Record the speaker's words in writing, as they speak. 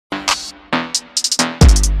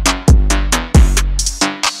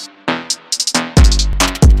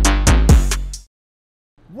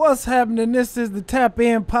What's happening? This is the Tap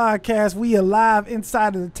In Podcast. We are live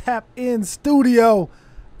inside of the Tap In studio.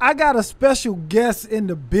 I got a special guest in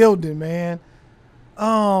the building, man.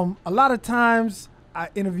 A lot of times I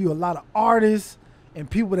interview a lot of artists and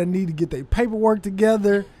people that need to get their paperwork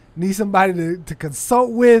together, need somebody to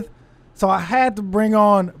consult with. So I had to bring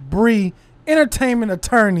on Bri, entertainment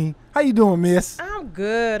attorney. How you doing, miss? I'm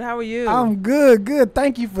good. How are you? I'm good.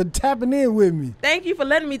 Thank you for tapping in with me. Thank you for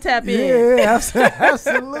letting me tap in. Yeah,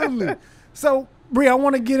 absolutely. So, Bri, I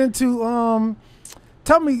want to get into,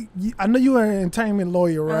 tell me, I know you're an entertainment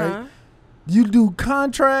lawyer, right? Uh-huh. You do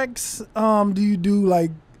contracts? Do you do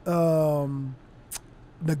like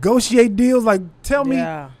negotiate deals? Like, tell me.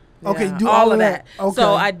 Yeah. Okay, Yeah. do all of that. Okay.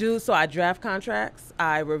 So I draft contracts,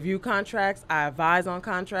 I review contracts, I advise on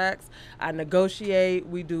contracts, I negotiate,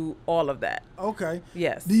 we do all of that. Okay.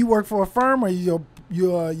 Yes. Do you work for a firm or you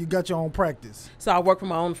got your own practice? So I work for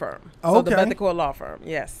my own firm. Okay. So the Bethancourt law firm,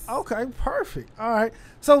 yes. Okay, perfect. All right.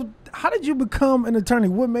 So how did you become an attorney?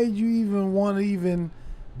 What made you even want to even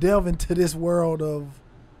delve into this world of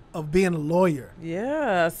being a lawyer?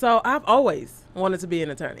 Yeah, so I've always wanted to be an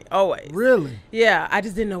attorney, always. Really? Yeah, I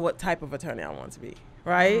just didn't know what type of attorney I wanted to be,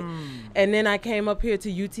 right? And then I came up here to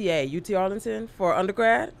UT Arlington for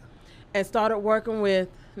undergrad and started working with,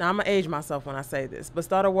 now I'm going to age myself when I say this, but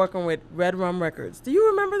started working with Red Rum Records. Do you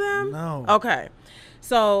remember them? No. Okay.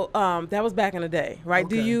 So that was back in the day, right?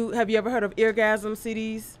 Okay. Have you ever heard of Eargasm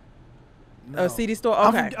CDs? No. A CD store?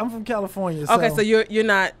 Okay. I'm from California. Okay, so you're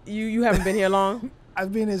not, you haven't been here long?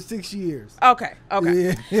 I've been here 6 years. Okay.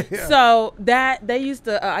 Yeah. So I used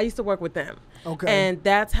to work with them. Okay. And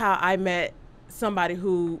that's how I met somebody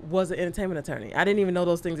who was an entertainment attorney. I didn't even know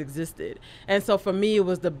those things existed. And so for me, it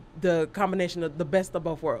was the combination of the best of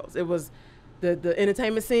both worlds. It was the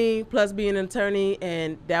entertainment scene plus being an attorney,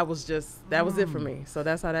 and that was it for me. So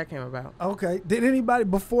that's how that came about. Okay. Did anybody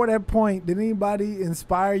before that point? Did anybody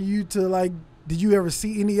inspire you to like? Did you ever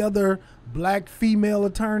see any other black female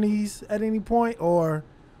attorneys at any point, or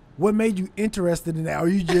what made you interested in that? Or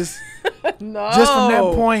you just No. just from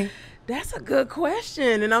that point? That's a good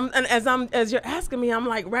question. And as you're asking me, I'm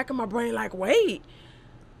like racking my brain like, wait,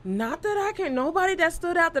 not that I can, nobody that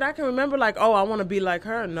stood out that I can remember like, oh, I want to be like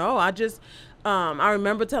her. No, I just, I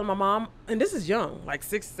remember telling my mom, and this is young, like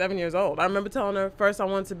 6, 7 years old. I remember telling her first I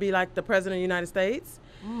wanted to be like the president of the United States.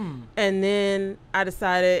 And then I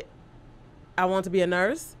decided I want to be a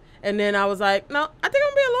nurse. And then I was like, no, I think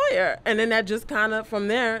I'm going to be a lawyer. And then that just kind of, from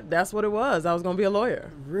there, that's what it was. I was going to be a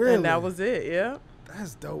lawyer. Really? And that was it, yeah.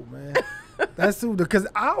 That's dope, man. That's super dope. Because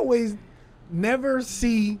I always never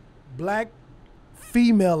see black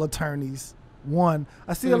female attorneys. One,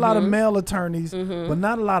 I see a lot of male attorneys, but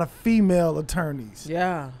not a lot of female attorneys.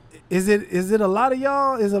 Yeah. Is it a lot of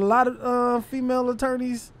y'all? Is it a lot of female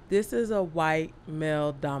attorneys? This is a white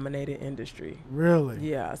male-dominated industry. Really?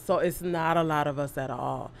 Yeah, so it's not a lot of us at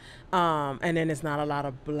all. And then it's not a lot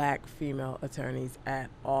of black female attorneys at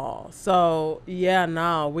all. So, yeah,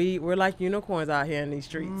 no, we're like unicorns out here in these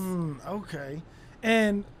streets. Okay.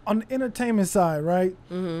 And on the entertainment side, right?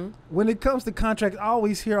 When it comes to contracts, I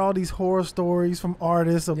always hear all these horror stories from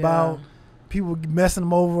artists about people messing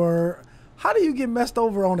them over. How do you get messed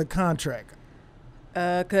over on a contract?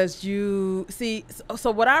 Because you see,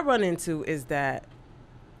 so what I run into is that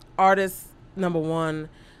artists, number one,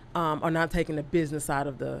 are not taking the business side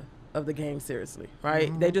of the game seriously,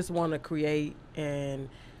 right? They just want to create and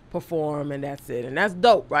perform, and that's it, and that's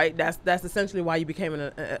dope, right? That's essentially why you became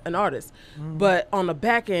an artist. But on the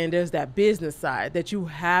back end, there's that business side that you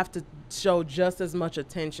have to show just as much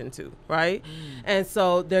attention to, right? And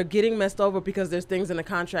so they're getting messed over because there's things in the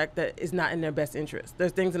contract that is not in their best interest.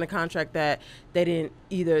 There's things in the contract that they didn't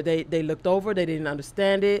either they looked over, they didn't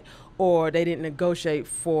understand it, or they didn't negotiate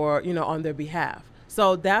for, on their behalf.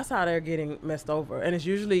 So that's how they're getting messed over, and it's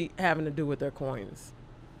usually having to do with their coins.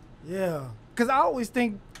 Yeah, because I always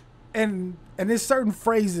think, and there's certain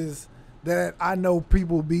phrases that I know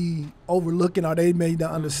people be overlooking or they may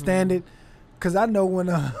not understand it. Because I know when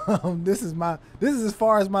this is as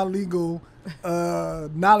far as my legal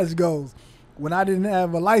knowledge goes. When I didn't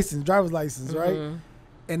have a driver's license, right?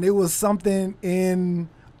 And it was something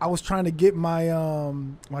I was trying to get my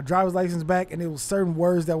my driver's license back, and it was certain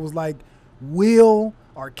words that was like will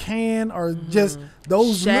or can or just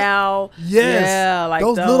those shall. Yes, yeah, like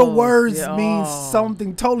those little words mean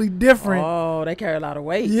something totally different. Oh, they carry a lot of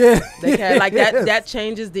weight. Yeah, they carry like that. That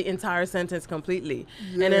changes the entire sentence completely.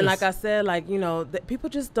 Yes. And then, like I said, like people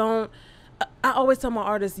just don't. I always tell my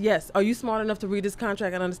artists, yes. Are you smart enough to read this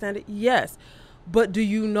contract and understand it? Yes. but do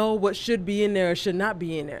you know what should be in there or should not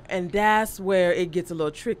be in there? And that's where it gets a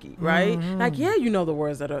little tricky, right? Like, yeah, you know the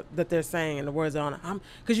words that they're saying and the words on it.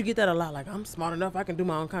 Because you get that a lot, like, I'm smart enough, I can do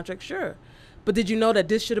my own contract, sure. But did you know that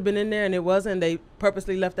this should have been in there and it wasn't? They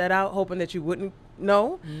purposely left that out, hoping that you wouldn't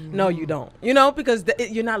know? No, you don't. You know, because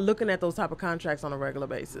you're not looking at those type of contracts on a regular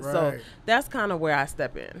basis. Right. So that's kind of where I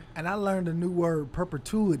step in. And I learned a new word,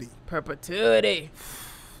 perpetuity. Perpetuity.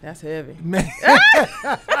 That's heavy. Man.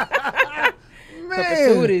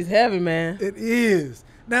 Perpetuity is heavy, man. It is.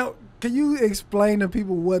 Now, can you explain to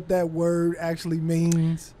people what that word actually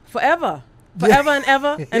means? Forever. Forever and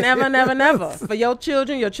ever and ever and ever and ever. For your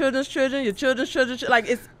children, your children's children, your children's children.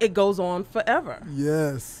 Like, it goes on forever.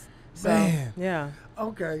 Yes. So, man. Yeah.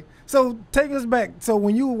 Okay. So take us back. So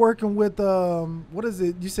when you were working with, what is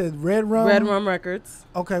it? You said Red Rum? Red Rum Records.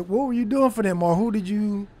 Okay. What were you doing for them, or who did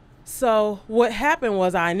you? So what happened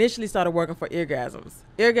was I initially started working for Eargasms.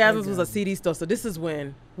 Eargasms was a CD store. So this is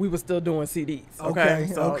when we were still doing CDs. Okay.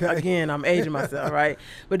 So again, I'm aging myself, right?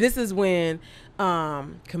 But this is when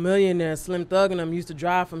Chameleon and Slim Thug and them used to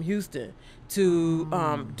drive from Houston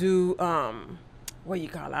to do what you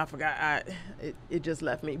call it? I forgot. It just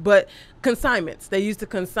left me. But consignments. They used to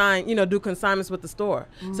do consignments with the store.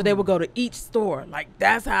 So they would go to each store. Like,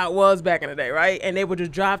 that's how it was back in the day, right? And they would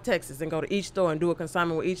just drive Texas and go to each store and do a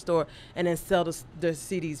consignment with each store and then sell the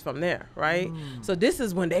CDs from there, right? So this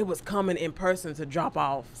is when they was coming in person to drop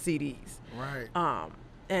off CDs. Right.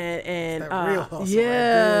 And real hustle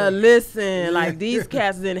yeah, listen, like these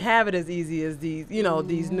cats didn't have it as easy as these,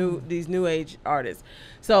 these new age artists.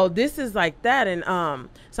 So this is like that, and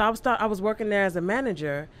so I was working there as a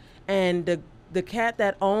manager, and the cat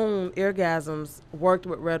that owned Eargasms worked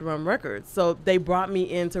with Red Rum Records, so they brought me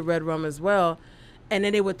into Red Rum as well, and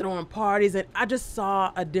then they were throwing parties, and I just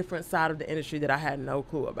saw a different side of the industry that I had no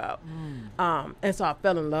clue about, and so I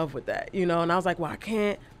fell in love with that, and I was like, well, I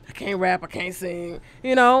can't rap, I can't sing,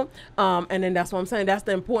 and then that's what I'm saying. That's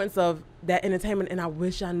the importance of that entertainment. And I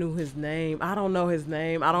wish I knew his name. I don't know his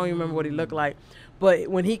name. I don't even remember what he looked like. But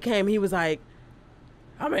when he came, he was like,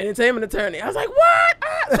 I'm an entertainment attorney. I was like, what?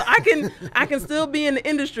 So I can still be in the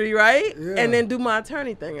industry, right? Yeah. And then do my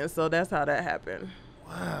attorney thing. And so that's how that happened.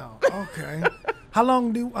 Wow. Okay. How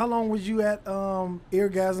long was you at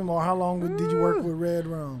Eargasm, or how long did you work with Red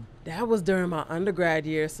Rum? That was during my undergrad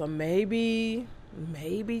year, so maybe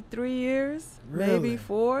 3 years, really? Maybe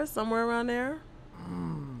 4, somewhere around there.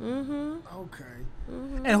 Okay.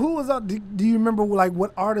 And who was up? Do you remember like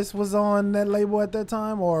what artist was on that label at that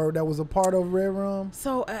time, or that was a part of Red Rum?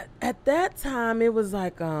 So at that time, it was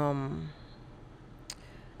like I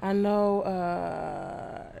know.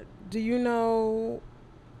 Do you know?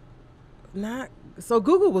 Not so.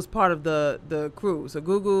 Google was part of the crew. So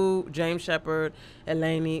Google, James Shepard,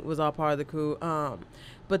 Elaney was all part of the crew.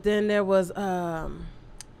 But then there was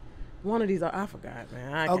one of these. I forgot,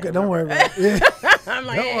 man. Okay, don't worry about it. I'm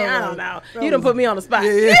like, I don't know. You done put me on the spot.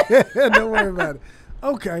 Yeah. Don't worry about it.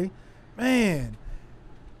 Okay, man.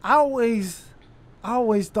 I always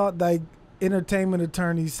thought like entertainment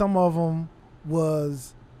attorneys. Some of them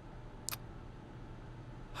was,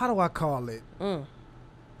 how do I call it?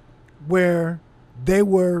 Where they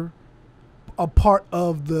were a part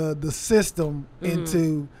of the system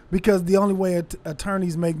because the only way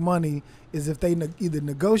attorneys make money is if they either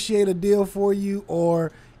negotiate a deal for you,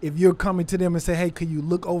 or if you're coming to them and say, hey, could you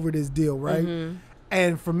look over this deal, right?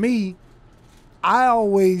 And for me, I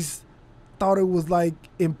always thought it was like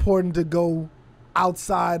important to go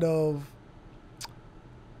outside of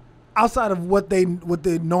what they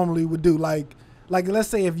normally would do. Like let's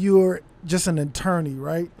say if you're just an attorney,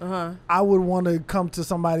 right? I would want to come to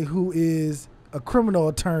somebody who is a criminal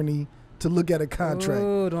attorney to look at a contract.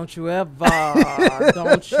 Oh, don't you ever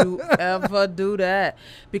do that,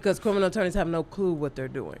 because criminal attorneys have no clue what they're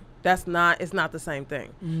doing. It's not the same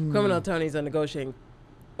thing. Criminal attorneys are negotiating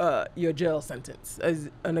your jail sentence,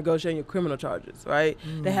 negotiating your criminal charges, right?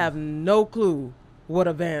 They have no clue what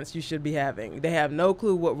advance you should be having. They have no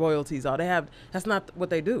clue what royalties are. That's not what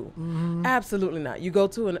they do. Absolutely not. You go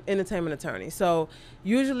to an entertainment attorney. So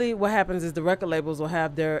usually what happens is the record labels will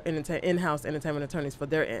have their in-house entertainment attorneys for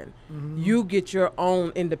their end. You get your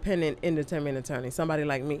own independent entertainment attorney, somebody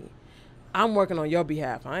like me. I'm working on your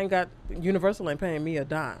behalf. Universal ain't paying me a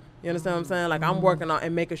dime. You understand what I'm saying? Like, I'm working on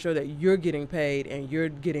and making sure that you're getting paid and you're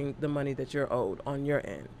getting the money that you're owed on your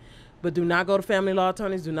end. But do not go to family law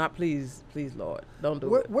attorneys. Do not, please, Lord, don't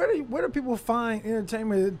do it. Where do people find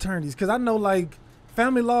entertainment attorneys? Because I know like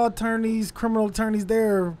family law attorneys, criminal attorneys,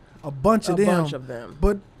 there are a bunch of them.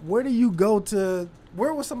 But where do you go to?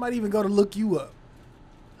 Where would somebody even go to look you up?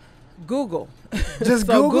 Google. Just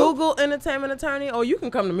so Google? Google entertainment attorney, or you can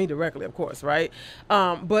come to me directly, of course, right?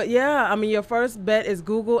 But yeah, I mean, your first bet is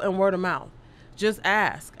Google and word of mouth. Just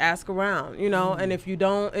ask around, you know. And if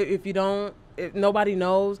nobody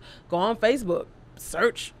knows, go on Facebook,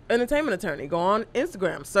 search entertainment attorney. Go on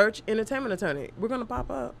Instagram, search entertainment attorney. We're gonna pop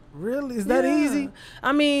up. Really? Is that easy?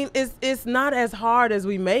 I mean, it's not as hard as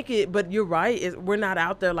we make it, but you're right. We're not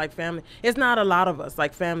out there like family. It's not a lot of us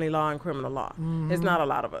like family law and criminal law. It's not a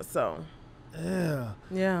lot of us. So.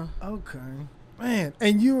 Yeah. Okay. Man,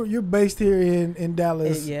 and you're based here in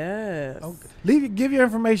Dallas. Yes. Okay. Give your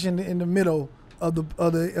information in the middle of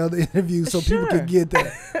the interview so people can get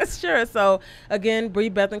that. Sure. So again, Bri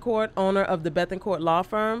Bethancourt, owner of the Bethancourt Law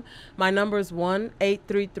Firm. My number is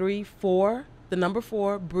 1-833-4, the number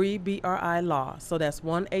 4, Bri, B-R-I Law. So that's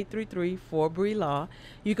 1-833-4 Law.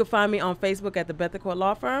 You can find me on Facebook at the Bethancourt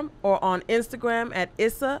Law Firm or on Instagram at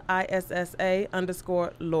Issa, ISSA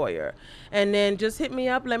 _lawyer. And then just hit me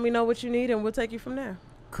up, let me know what you need, and we'll take you from there.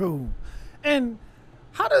 Cool. And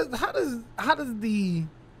how does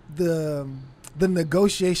the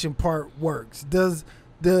negotiation part works? Does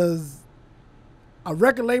a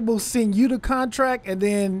record label send you the contract and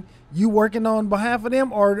then you working on behalf of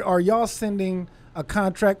them, or are y'all sending a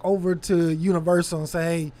contract over to Universal and say,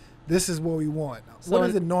 hey, this is what we want? So what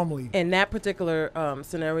is it normally? In that particular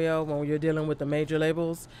scenario, when you're dealing with the major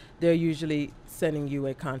labels, they're usually sending you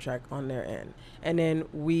a contract on their end. And then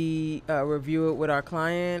we review it with our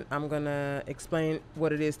client. I'm going to explain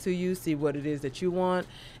what it is to you, see what it is that you want,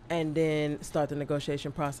 and then start the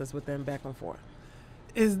negotiation process with them back and forth.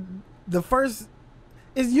 Is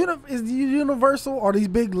Universal or these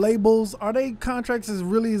big labels, are they contracts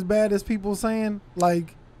really as bad as people saying?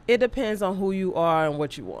 Like, it depends on who you are and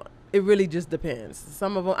what you want. It really just depends.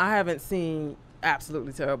 Some of them, I haven't seen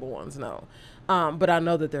absolutely terrible ones, no. But I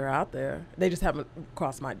know that they're out there. They just haven't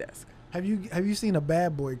crossed my desk. Have you seen a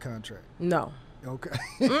bad boy contract? No. Okay.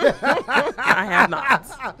 I have not.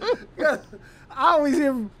 I always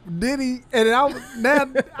hear Diddy, and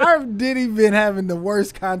I've Diddy been having the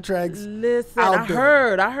worst contracts. Listen, out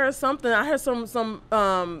there. I heard something. I heard some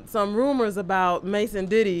rumors about Mase and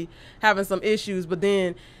Diddy having some issues, but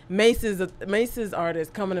then Mace's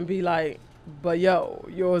artist coming and be like, but yo,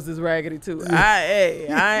 yours is raggedy too.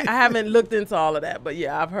 I haven't looked into all of that, but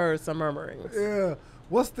yeah, I've heard some murmurings. Yeah.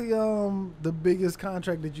 What's the biggest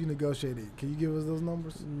contract that you negotiated? Can you give us those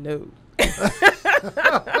numbers? No.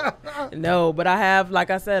 No, but I have, like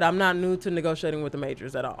I said, I'm not new to negotiating with the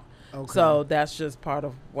majors at all. Okay. So that's just part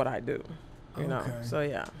of what I do. You know. So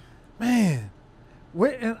yeah. Man,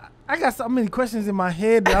 and I got so many questions in my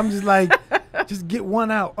head that I'm just like, just get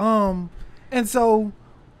one out. And so,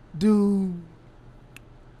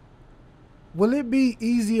 will it be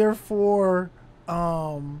easier for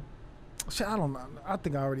I don't know. I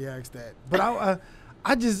think I already asked that, but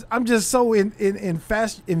I'm just so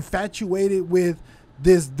infatuated with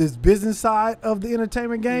this business side of the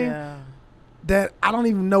entertainment game that I don't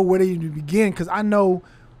even know where to even begin. Because I know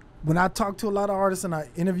when I talk to a lot of artists and I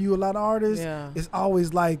interview a lot of artists, it's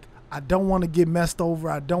always like, I don't want to get messed over.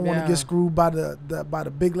 I don't want to get screwed by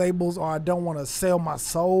the big labels, or I don't want to sell my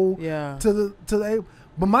soul to the.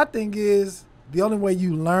 But my thing is, the only way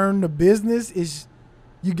you learn the business is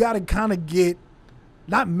you got to kind of get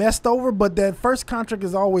not messed over, but that first contract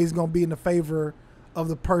is always going to be in the favor of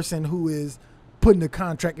the person who is putting the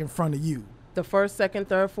contract in front of you. The first, second,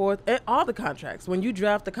 third, fourth, all the contracts. When you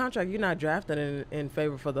draft the contract, you're not drafting in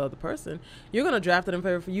favor for the other person. You're going to draft it in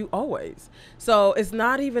favor for you always. So it's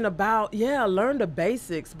not even about, learn the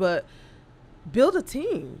basics, but build a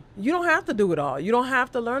team. You don't have to do it all. You don't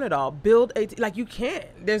have to learn it all. Build a team. Like, you can't.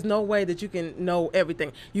 There's no way that you can know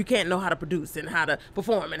everything. You can't know how to produce and how to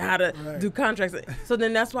perform and how to do contracts. So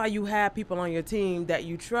then that's why you have people on your team that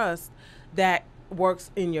you trust that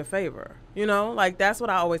works in your favor. You know, like, that's what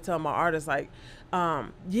I always tell my artists, like,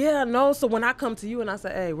 so when I come to you and I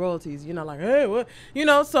say, hey, royalties, you're not like, hey, what? You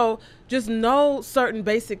know, so just know certain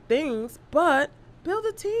basic things, but build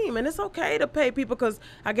a team. And it's okay to pay people, because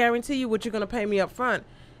I guarantee you what you're going to pay me up front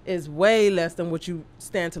is way less than what you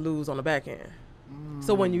stand to lose on the back end.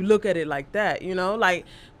 So when you look at it like that, you know, like,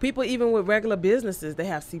 people even with regular businesses, they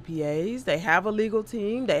have CPAs, they have a legal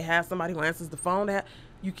team, they have somebody who answers the phone.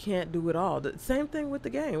 You can't do it all. The same thing with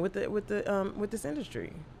the game, with this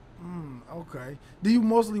industry. Okay. Do you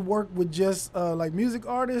mostly work with just like music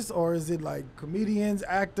artists, or is it like comedians,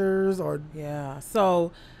 actors, or? Yeah.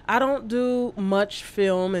 So I don't do much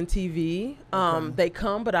film and TV. Okay. They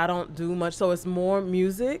come, but I don't do much. So it's more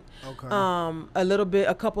music. Okay.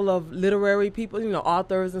 A couple of literary people,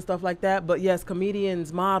 authors and stuff like that. But yes,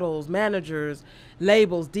 comedians, models, managers,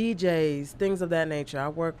 labels, DJs, things of that nature. I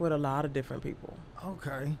work with a lot of different people.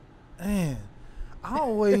 Okay. Man, I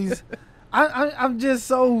always, I'm just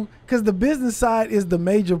so, because the business side is the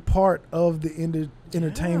major part of the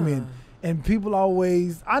entertainment. Yeah. And people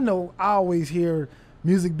always, I always hear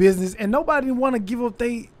music business, and nobody want to give up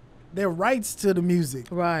their rights to the music.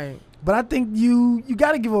 Right. But I think you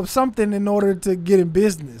got to give up something in order to get in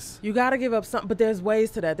business. You got to give up something, but there's ways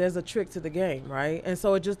to that. There's a trick to the game, right? And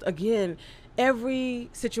so it just, again, every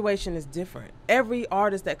situation is different. Every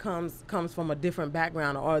artist that comes from a different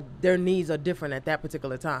background, or their needs are different at that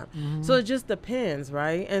particular time. Mm-hmm. So it just depends,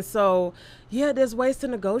 right? And so, yeah, there's ways to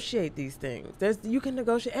negotiate these things. You can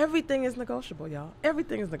negotiate. Everything is negotiable, y'all.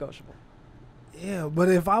 Everything is negotiable. Yeah, but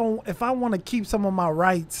if I want to keep some of my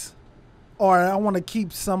rights, or I want to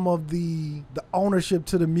keep some of the ownership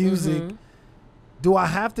to the music, do I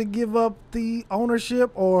have to give up the ownership,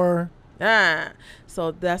 or?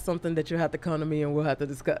 So that's something that you have to come to me and we'll have to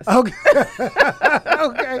discuss. Okay.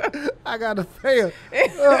 Okay. I got to pay a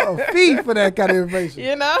fee for that kind of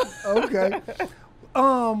information. Okay.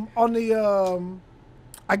 On the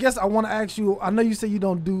I guess I want to ask you, I know you said you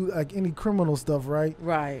don't do like any criminal stuff, right?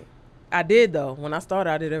 Right. I did, though. When I started,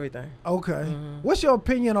 I did everything. Okay. Mm-hmm. What's your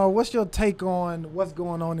opinion, or what's your take on what's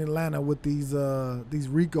going on in Atlanta with these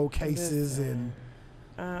RICO cases? And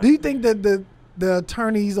do you think that the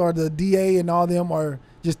attorneys or the DA and all them are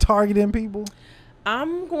just targeting people?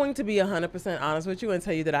 I'm going to be 100% honest with you and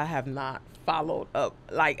tell you that I have not followed up.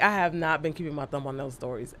 Like, I have not been keeping my thumb on those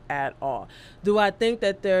stories at all. Do I think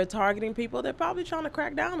that they're targeting people? They're probably trying to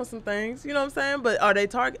crack down on some things, you know what I'm saying? But are they I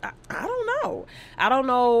don't know. I don't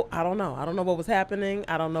know. I don't know what was happening.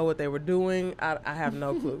 I don't know what they were doing. I have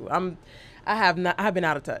no clue. I've been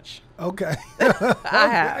out of touch. Okay.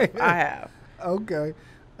 I have. Okay.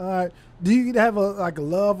 All right. Do you have a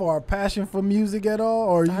love or a passion for music at all?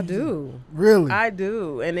 Or I do. Really? I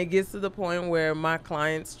do. And it gets to the point where my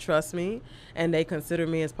clients trust me and they consider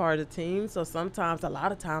me as part of the team. So sometimes, a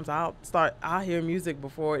lot of times, I'll hear music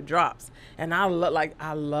before it drops. And I love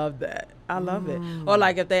that. I love it. Or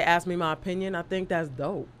like if they ask me my opinion, I think that's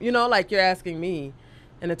dope. Like you're asking me,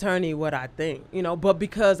 an attorney, what I think, but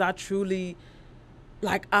because I truly,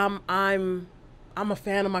 like, I'm a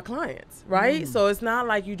fan of my clients, right? So it's not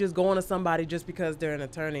like you just going to somebody just because they're an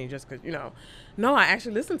attorney, just because, No, I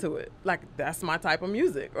actually listen to it. Like, that's my type of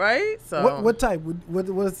music, right? So what type?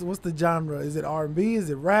 What's the genre? Is it R&B?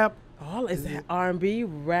 Is it rap? All is R&B,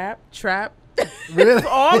 rap, trap. Really?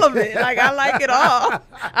 All of it. Like, I like it all.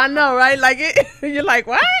 I know, right? Like, you're like,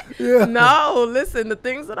 what? Yeah. No, listen, the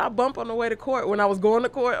things that I bump on the way to court, when I was going to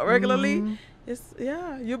court regularly,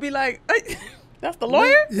 you'll be like, that's the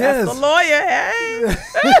lawyer? Yes. That's the lawyer,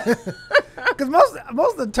 hey. Because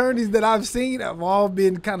most attorneys that I've seen have all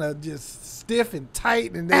been kind of just stiff and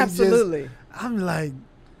tight. And they Absolutely. I'm like.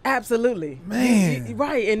 Absolutely. Man.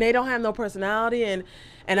 Right, and they don't have no personality.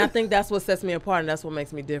 And I think that's what sets me apart, and that's what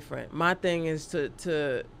makes me different. My thing is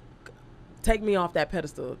to take me off that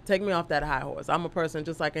pedestal, take me off that high horse. I'm a person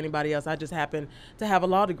just like anybody else. I just happen to have a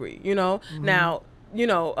law degree, Now,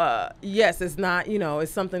 yes, it's not,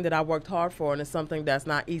 it's something that I worked hard for, and it's something that's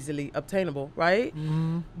not easily obtainable, right?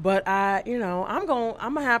 But I'm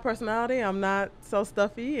a high personality. I'm not so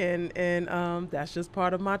stuffy, and that's just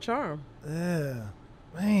part of my charm. Yeah,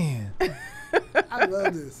 man, I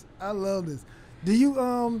love this. Do you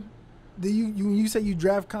when you say you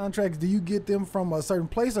draft contracts, do you get them from a certain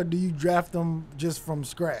place, or do you draft them just from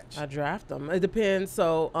scratch? I draft them. It depends.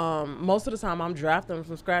 So most of the time I'm drafting them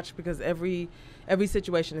from scratch because every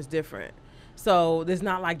situation is different. So there's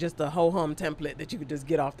not like just a ho-hum template that you could just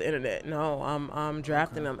get off the internet. No, I'm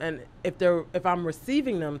drafting them. And if I'm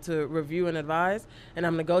receiving them to review and advise and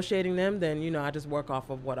I'm negotiating them, then, I just work off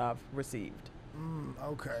of what I've received.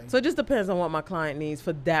 Okay. So it just depends on what my client needs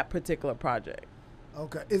for that particular project.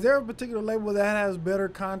 Okay. Is there a particular label that has better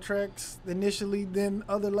contracts initially than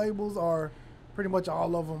other labels, or pretty much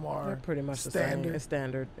all of them are? They're pretty much standard? the same. It's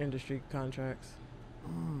standard industry contracts.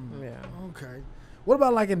 Yeah. Okay. What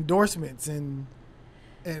about like endorsements and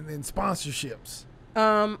sponsorships?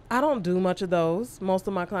 I don't do much of those. Most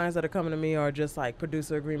of my clients that are coming to me are just like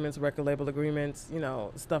producer agreements, record label agreements,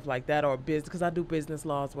 stuff like that, or business, because I do business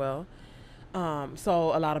law as well.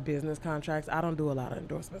 So a lot of business contracts. I don't do a lot of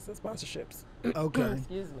endorsements and sponsorships. Okay.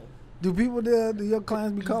 Excuse me. Do people, do your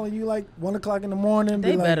clients be calling you like 1 o'clock in the morning?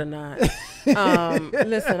 They like, better not.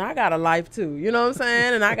 Listen, I got a life too. You know what I'm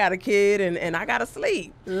saying? And I got a kid and I got to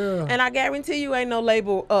sleep. Yeah. And I guarantee you ain't no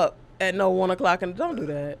label up at no 1 o'clock. And don't do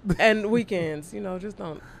that. And weekends, just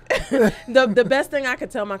don't. The best thing I could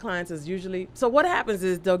tell my clients is usually, so what happens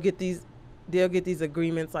is they'll get these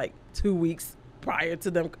agreements like 2 weeks prior to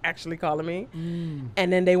them actually calling me.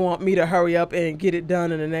 And then they want me to hurry up and get it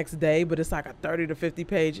done in the next day, but it's like a 30 to 50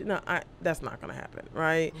 page. No, that's not going to happen,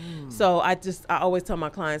 right? So I always tell my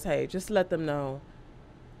clients, hey, just let them know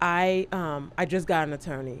I just got an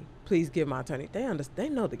attorney. Please give my attorney. They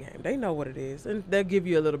know the game. They know what it is, and they'll give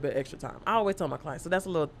you a little bit extra time. I always tell my clients. So that's a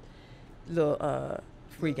little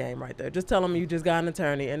free game right there. Just tell them you just got an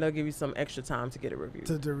attorney, and they'll give you some extra time to get it reviewed.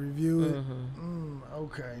 To review it.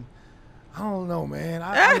 Okay. I don't know, man.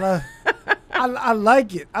 I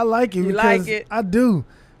like it. I like it. You because like it? I do,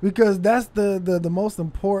 because that's the most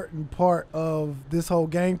important part of this whole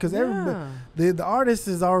game. Because the artist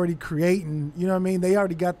is already creating. You know what I mean? They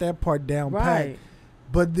already got that part down pat.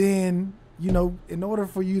 But then, in order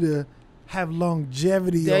for you to have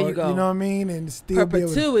longevity, there you go. You know what I mean, and still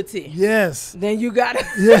perpetuity. Be able to, yes. Then you gotta.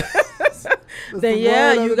 Yes. Then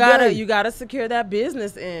you gotta secure that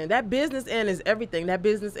business end. That business end is everything. That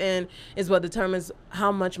business end is what determines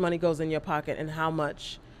how much money goes in your pocket and how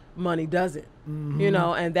much money doesn't.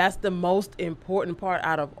 And that's the most important part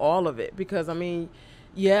out of all of it. Because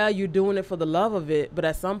you're doing it for the love of it, but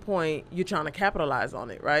at some point you're trying to capitalize on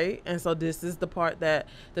it, right? And so this is the part that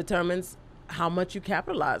determines how much you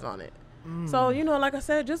capitalize on it. So, like I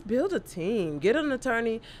said, just build a team. Get an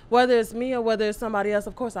attorney, whether it's me or whether it's somebody else.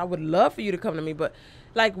 Of course, I would love for you to come to me, but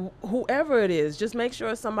like whoever it is, just make sure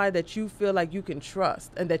it's somebody that you feel like you can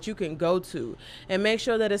trust and that you can go to, and make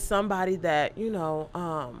sure that it's somebody that,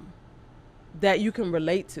 that you can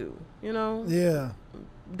relate to, Yeah.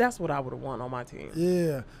 That's what I would want on my team.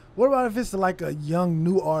 Yeah. What about if it's like a young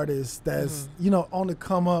new artist that's, on the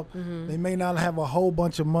come up? They may not have a whole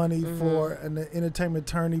bunch of money for an entertainment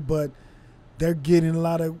attorney, but they're getting a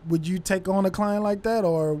lot of, would you take on a client like that,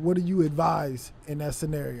 or what do you advise in that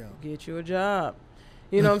scenario? Get you a job.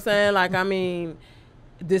 You know what I'm saying?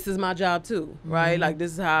 This is my job too, right? Like,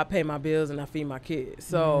 this is how I pay my bills and I feed my kids.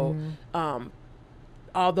 So,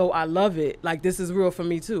 although I love it, like, this is real for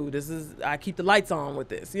me too. I keep the lights on with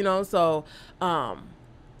this, so, I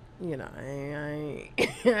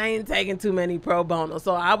ain't taking too many pro bono.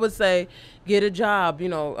 So I would say get a job,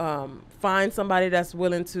 find somebody that's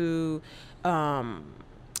willing to,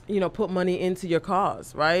 put money into your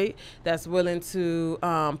cause, right? That's willing to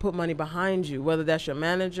put money behind you, whether that's your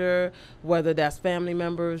manager, whether that's family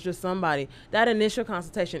members, just somebody. That initial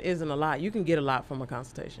consultation isn't a lot. You can get a lot from a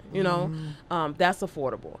consultation, that's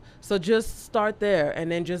affordable. So just start there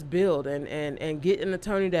and then just build and get an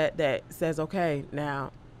attorney that says, okay,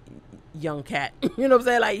 now, young cat, you know what I'm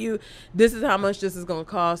saying? Like, this is how much this is going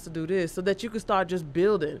to cost to do this, so that you can start just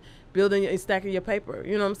building and stacking your paper,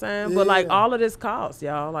 you know what I'm saying? Yeah. But like, all of this costs,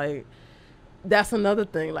 y'all. Like, that's another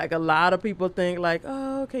thing. Like, a lot of people think like,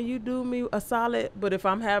 oh, can you do me a solid? But if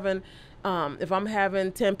I'm having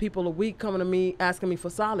 10 people a week coming to me asking me for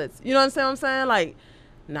solids, you know what I'm saying? Like,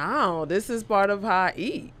 no, this is part of how I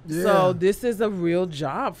eat. Yeah. So this is a real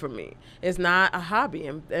job for me. It's not a hobby,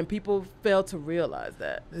 and people fail to realize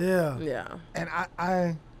that. Yeah. Yeah. And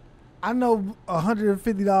I know $150,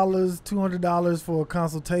 $200 for a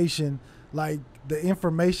consultation, like the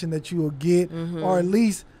information that you will get, or at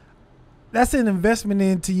least that's an investment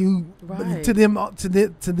into you, right, to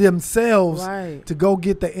themselves, right, to go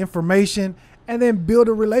get the information and then build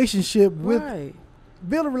a relationship with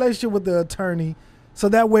the attorney. So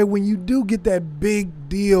that way, when you do get that big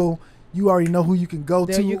deal, you already know who you can go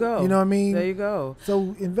to. There you go. You know what I mean? There you go.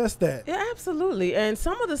 So invest that. Yeah, absolutely. And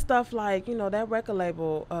some of the stuff, like, that record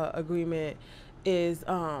label agreement is,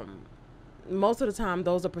 most of the time,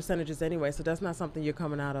 those are percentages anyway. So that's not something you're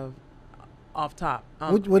coming out of off top.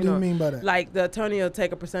 What do you mean by that? Like, the attorney will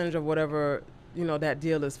take a percentage of whatever, that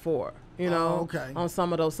deal is for, okay, on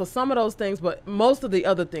some of those. So some of those things, but most of the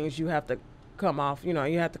other things you have to come off, you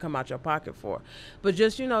have to come out your pocket for. But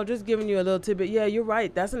just, just giving you a little tidbit. Yeah, you're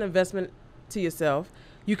right. That's an investment to yourself.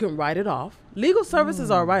 You can write it off. Legal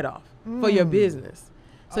services are a write-off for your business.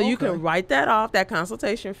 So you can write that off, that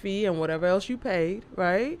consultation fee and whatever else you paid,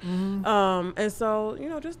 right? And so,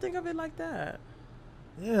 just think of it like that.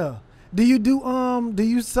 Yeah. Do you do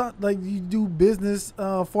you do business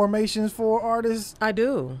formations for artists? I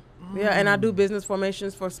do. Yeah, and I do business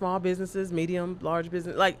formations for small businesses, medium, large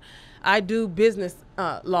business. Like, I do business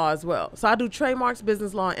law as well. So I do trademarks,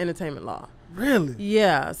 business law, and entertainment law. Really?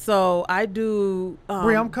 Yeah. So I do.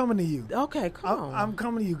 Bri, I'm coming to you. Okay, come on. I'm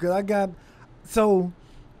coming to you because I got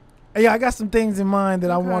I got some things in mind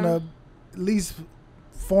that I want to at least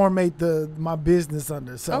formate my business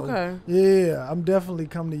under. So yeah, I'm definitely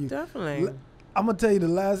coming to you. Definitely. I'm gonna tell you the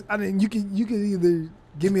last. I mean, you can either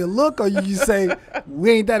give me a look or you can say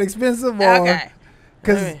we ain't that expensive, or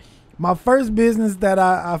because my first business that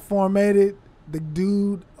I formatted, the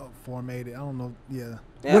dude formatted. I don't know. Yeah,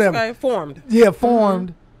 whatever. Okay. Formed. Yeah,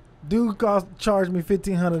 formed. Dude charged me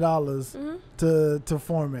 $1,500 to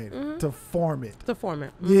format it, to form it. To form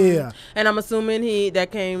it. Yeah. And I'm assuming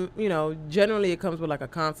that came, generally it comes with like a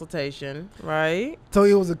consultation, right? So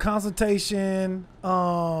it was a consultation,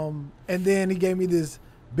 and then he gave me this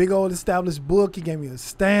big old established book. He gave me a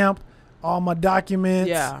stamp, all my documents.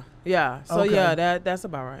 Yeah. So that's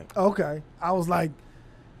about right. Okay. I was like,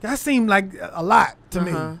 that seemed like a lot to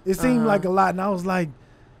me. It seemed like a lot, and I was like,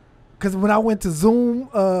 because when I went to Zoom,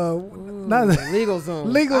 legal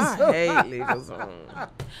Zoom. I hate legal Zoom. I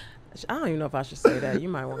don't even know if I should say that. You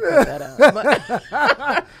might want to cut that out.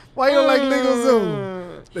 But why you don't like legal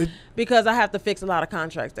Zoom? Because I have to fix a lot of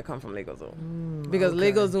contracts that come from legal Zoom. Because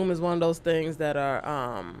legal Zoom is one of those things that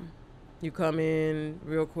are, you come in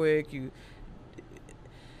real quick,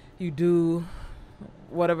 you do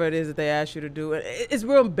whatever it is that they ask you to do. It's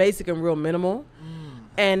real basic and real minimal.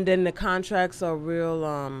 And then the contracts are real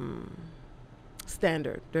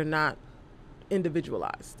standard. They're not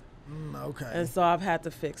individualized. Okay. And so I've had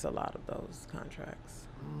to fix a lot of those contracts.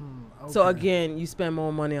 So again, you spend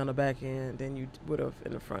more money on the back end than you would have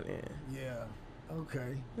in the front end. Yeah.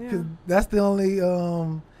 Okay. Yeah. 'Cause that's the only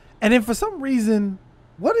and then for some reason,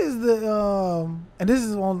 what is the and this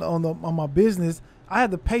is on my business, I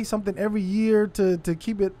had to pay something every year to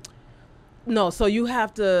keep it. No, so you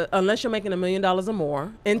have to, unless you're making $1 million or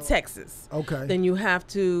more in Texas, then you have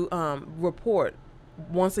to report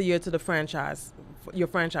once a year to the your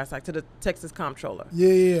franchise site, to the Texas comptroller.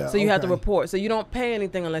 Yeah. So you have to report. So you don't pay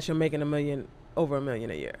anything unless you're making over $1 million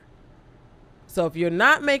a year. So if you're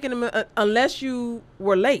not making unless you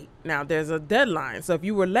were late, now there's a deadline. So if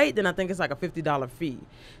you were late, then I think it's like a $50 fee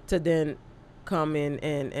to then come in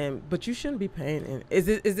and but you shouldn't be paying. Is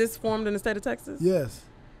this formed in the state of Texas? Yes.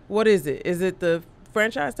 What is it? Is it the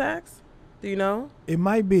franchise tax? Do you know? It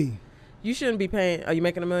might be. You shouldn't be paying. Are you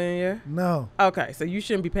making $1 million a year? No. Okay, so you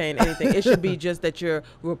shouldn't be paying anything. It should be just that you're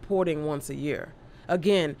reporting once a year.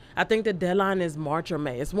 Again, I think the deadline is March or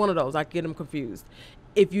May. It's one of those. I get them confused.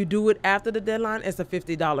 If you do it after the deadline, it's a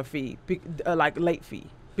 $50 fee, like late fee,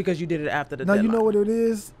 because you did it after the deadline. No, you know what it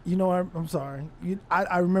is? I'm sorry.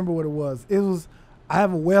 I remember what it was. It was, I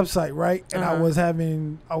have a website, right? And I was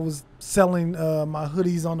selling my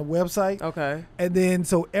hoodies on the website. Okay. And then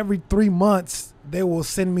so every 3 months they will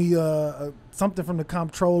send me something from the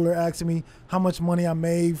comptroller asking me how much money I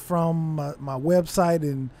made from my website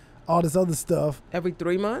and all this other stuff. Every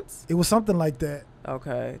 3 months? It was something like that.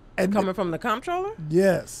 Okay. And coming from the comptroller?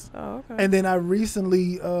 Yes. Oh, okay. And then I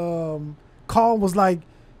recently called, was like,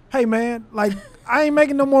 hey man, like I ain't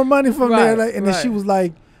making no more money from there. And then she was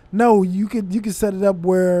like, no, you could set it up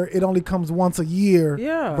where it only comes once a year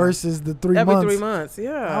versus the 3 months. Every 3 months,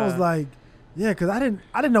 yeah. I was like, yeah, because I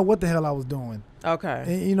didn't know what the hell I was doing. Okay.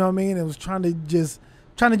 And, you know what I mean? It was trying to just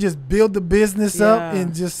build the business up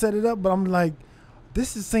and just set it up. But I'm like, this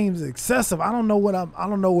seems excessive. I don't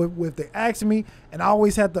know if they asked me, and I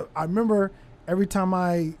always had to. I remember every time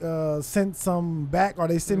I sent some back or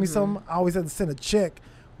they sent me something, I always had to send a check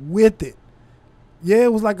with it. Yeah,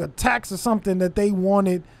 it was like a tax or something that they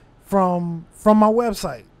wanted from my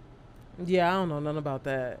website. Yeah, I don't know nothing about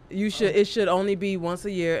that. It should only be once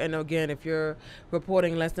a year. And again, if you're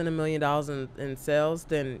reporting less than $1 million in sales,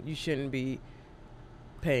 then you shouldn't be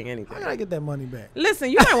paying anything. How can I get that money back?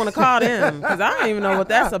 Listen, you might want to call them because I don't even know what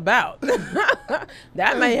that's about.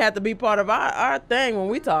 That may have to be part of our thing when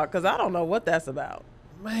we talk because I don't know what that's about.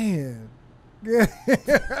 Man. Yeah.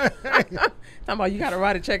 Talking about you got to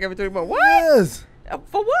write a check every 3 months. What? Yes.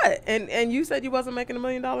 For what? And you said you wasn't making $1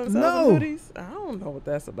 million in sales and hoodies? I don't know what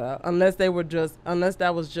that's about. Unless that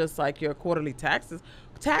was just like your quarterly taxes.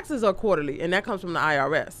 Taxes are quarterly, and that comes from the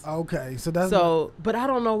IRS. Okay, but I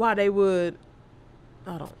don't know why they would.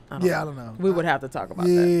 I don't know. I don't know. We would have to talk about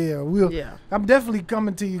that. Yeah, I'm definitely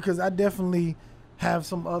coming to you because I definitely have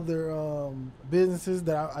some other businesses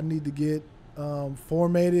that I need to get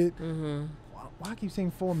formatted. Mm-hmm. Why I keep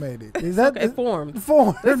saying formatted? Is that okay? Formed.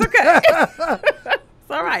 Formed. It's okay. It's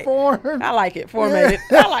all right. Formed. I like it. Formatted.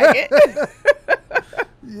 I like it.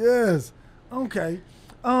 Yes. Okay.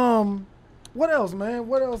 What else, man?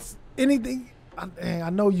 What else? Anything? I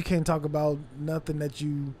know you can't talk about nothing that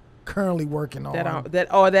you currently working on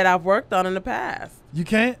that I've worked on in the past. You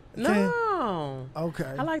can't? No.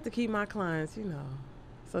 Okay. I like to keep my clients,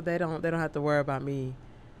 so they don't have to worry about me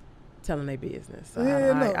telling their business. So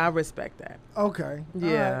I respect that. Okay.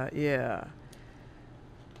 Yeah, yeah.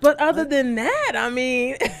 But other than that, I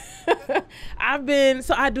mean,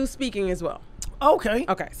 I do speaking as well. Okay.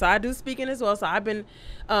 Okay, so I do speaking as well. So I've been,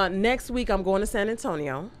 next week I'm going to San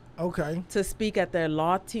Antonio. Okay. To speak at their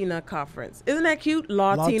Latina conference. Isn't that cute?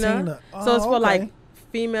 Latina. Oh, so it's for like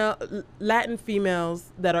Latin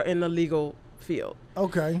females that are in the legal field.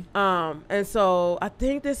 Okay. And so I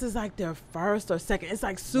think this is like their first or second. It's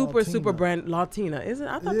like super brand Latina, isn't it?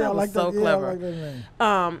 I thought that was so clever. I like that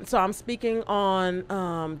name. So I'm speaking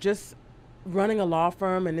on just running a law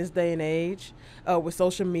firm in this day and age, with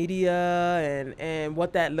social media and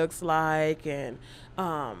what that looks like, and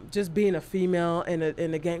just being a female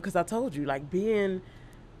in the game. Because I told you,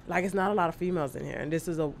 it's not a lot of females in here, and this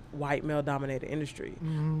is a white male dominated industry.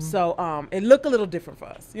 Mm-hmm. So it looked a little different for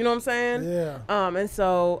us. You know what I'm saying? Yeah. And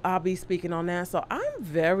so I'll be speaking on that. So I'm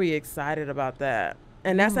very excited about that.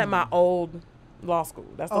 And that's at my old law school.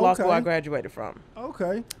 That's the law school I graduated from.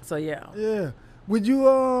 Okay. So yeah. Yeah. Would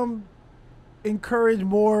you encourage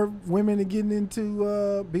more women to get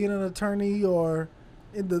into being an attorney or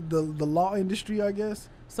in the law industry, I guess?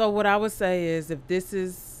 So what I would say is, if this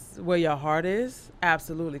is where your heart is,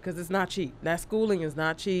 absolutely, because it's not cheap. That schooling is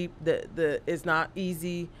not cheap. It's not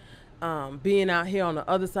easy. Being out here on the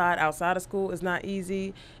other side, outside of school, is not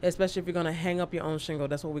easy, especially if you're going to hang up your own shingle.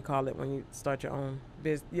 That's what we call it when you start your own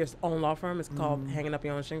your own law firm. It's called hanging up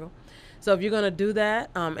your own shingle. So if you're going to do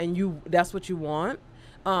that, and that's what you want,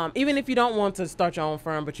 even if you don't want to start your own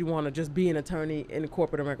firm, but you want to just be an attorney in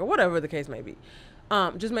corporate America, whatever the case may be,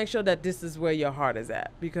 just make sure that this is where your heart is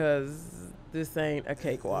at, because this ain't a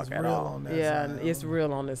cakewalk at all. It's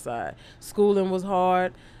real on this side. Schooling was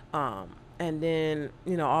hard, and then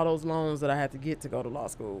all those loans that I had to get to go to law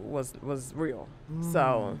school was real.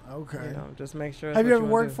 So just make sure. Have you ever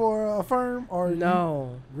worked for a firm or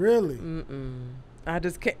no? Really? I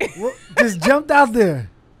just can't. Just jumped out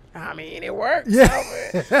there. I mean, it worked.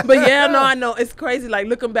 Yeah. But yeah, no, I know it's crazy. Like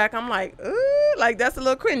looking back, I'm like, ooh, like that's a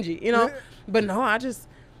little cringy, Yeah. But no, I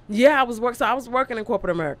was working in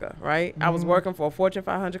corporate America, right? I was working for a Fortune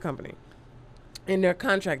 500 company in their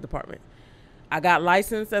contract department. I got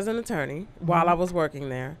licensed as an attorney while I was working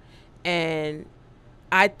there, and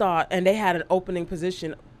I thought, and they had an opening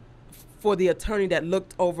position for the attorney that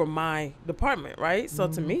looked over my department, right? So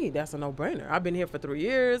to me, that's a no-brainer. I've been here for 3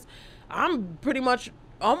 years. I'm pretty much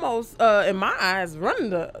almost, in my eyes, running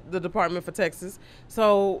the department for Texas.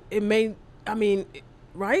 So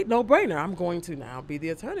right? No brainer. I'm going to now be the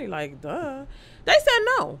attorney. Like, duh. They said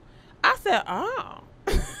no. I said, oh.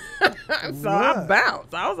 So I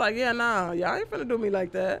bounced. I was like, yeah, nah, y'all ain't finna do me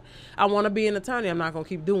like that. I want to be an attorney. I'm not going to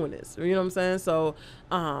keep doing this. You know what I'm saying? So,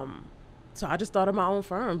 so I just started my own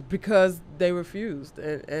firm because they refused.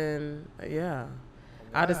 And yeah.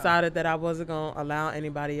 I decided that I wasn't going to allow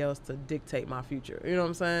anybody else to dictate my future. You know what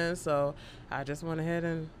I'm saying? So I just went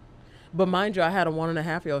ahead but mind you, I had a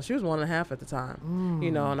 1.5-year-old. She was 1.5 at the time,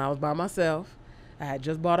 and I was by myself. I had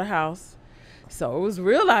just bought a house. So it was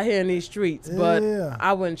real out here in these streets, but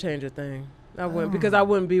I wouldn't change a thing. I wouldn't, because I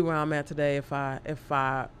wouldn't be where I'm at today if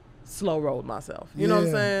I slow rolled myself. You know what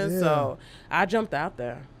I'm saying? Yeah. So I jumped out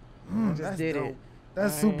there. I just did dope. it.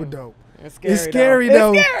 That's super dope. It's scary, it's scary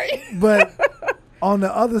though. It's scary. But on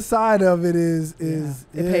the other side of it is it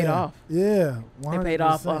paid off. Yeah, 100%. It paid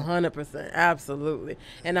off 100%. Absolutely.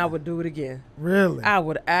 And I would do it again. Really? I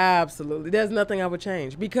would absolutely. There's nothing I would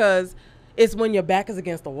change, because it's when your back is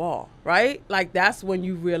against the wall, right? Like that's when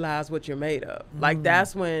you realize what you're made of. Like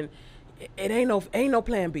that's when it ain't no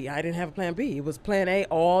plan B. I didn't have a plan B. It was plan A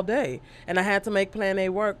all day. And I had to make plan A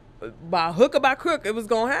work by hook or by crook. It was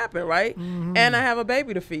going to happen, right? And I have a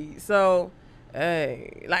baby to feed. So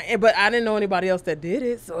hey, but I didn't know anybody else that did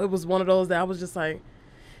it, so it was one of those that I was just like,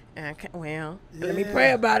 let me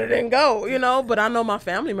pray about it and go, But I know my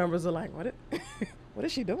family members are like, what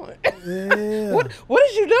is she doing? Yeah. What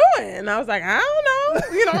is she doing? And I was like, I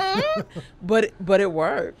don't know, but it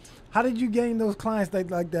worked. How did you gain those clients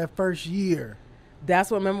like that first year? That's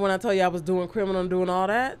what, remember when I told you I was doing criminal and doing all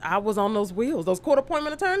that? I was on those wheels, those court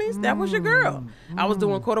appointment attorneys. That was your girl. I was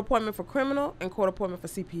doing court appointment for criminal and court appointment for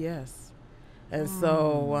CPS. And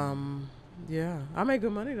so, I made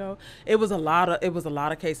good money though. It was a lot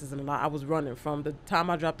of cases, and I was running from the time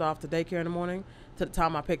I dropped off to daycare in the morning to the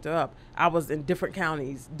time I picked her up. I was in different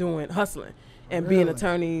counties hustling and being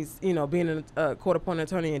attorneys, being a court appointed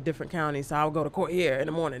attorney in different counties. So I would go to court here in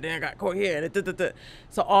the morning, then I got court here, and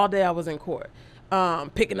so all day I was in court,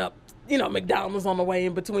 picking up McDonald's on the way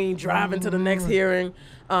in between driving to the next hearing.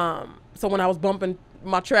 So when I was bumping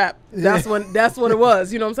my trap, that's what it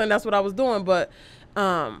was. You know what I'm saying? That's what I was doing. But,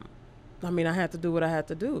 I had to do what I had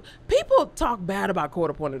to do. People talk bad about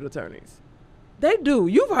court-appointed attorneys. They do.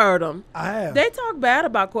 You've heard them. I have. They talk bad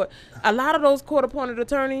about court. A lot of those court-appointed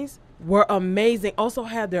attorneys were amazing. Also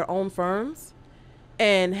had their own firms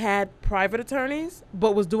and had private attorneys,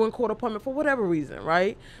 but was doing court appointment for whatever reason,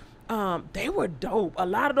 right? They were dope. A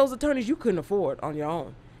lot of those attorneys you couldn't afford on your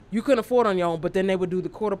own. But then they would do the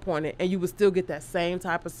court appointed, and you would still get that same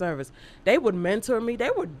type of service. They would mentor me. They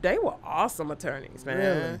were awesome attorneys, man.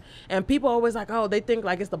 Really? And people always like, oh, they think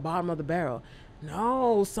like it's the bottom of the barrel.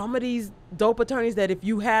 No, some of these dope attorneys that if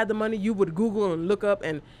you had the money, you would Google and look up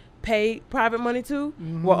and pay private money to,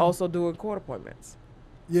 were also doing court appointments.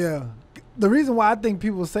 Yeah. The reason why I think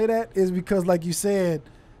people say that is because, like you said,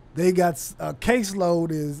 they got a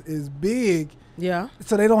caseload is big. Yeah.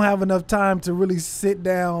 So they don't have enough time to really sit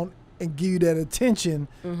down and give you that attention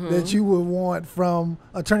that you would want from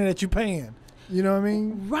an attorney that you're paying. You know what I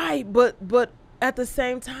mean? Right. But at the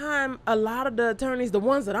same time, a lot of the attorneys, the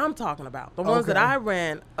ones that I'm talking about, the ones that I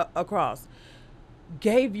ran across,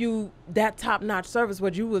 gave you that top-notch service,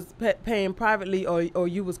 whether you was paying privately or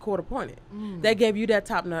you was court-appointed. They gave you that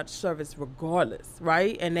top-notch service regardless,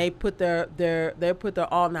 right? And they put their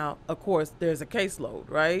all. Now, of course, there's a caseload,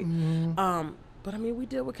 right? But we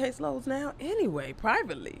deal with caseloads now anyway,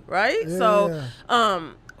 privately, right? Yeah.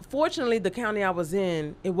 So, fortunately, the county I was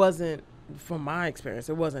in, it wasn't, from my experience,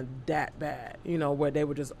 it wasn't that bad, where they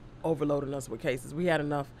were just overloading us with cases. We had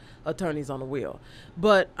enough attorneys on the wheel.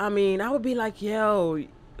 But, I would be like, yo,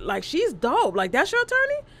 like, she's dope. Like, that's your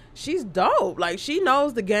attorney? She's dope. Like, she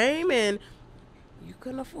knows the game, and you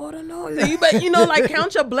couldn't afford to know. But,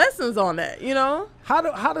 count your blessings on that, How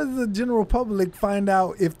does the general public find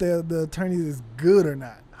out if the attorney is good or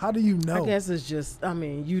not? How do you know? I guess it's just,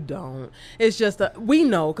 you don't. It's just, we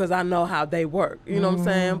know because I know how they work. You know what I'm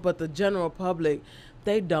saying? But the general public,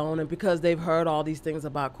 they don't. And because they've heard all these things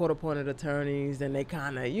about court-appointed attorneys, and they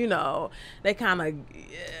kind of,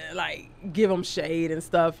 like, give them shade and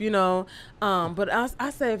stuff, But I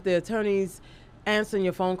say if the attorneys answering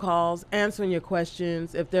your phone calls, answering your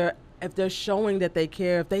questions, if they're showing that they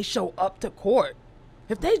care, if they show up to court,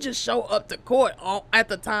 if they just show up to court at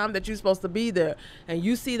the time that you're supposed to be there, and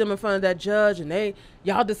you see them in front of that judge, and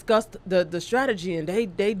y'all discussed the strategy, and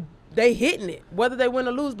they hitting it, whether they win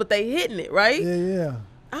or lose, but they hitting it, right? Yeah.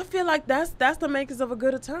 I feel like that's the makers of a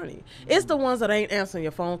good attorney. It's the ones that ain't answering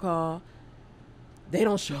your phone call. They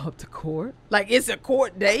don't show up to court. Like, it's a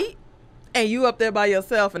court date, and you up there by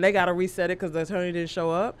yourself, and they got to reset it because the attorney didn't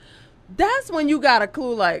show up. That's when you got a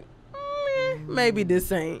clue, like, maybe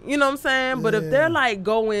this ain't, you know what I'm saying? Yeah. But if they're like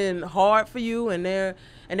going hard for you, and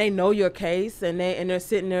they know your case, and they're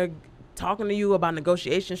sitting there talking to you about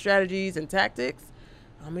negotiation strategies and tactics,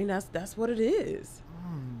 that's what it is.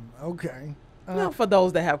 Okay. For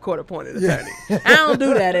those that have court-appointed attorneys. I don't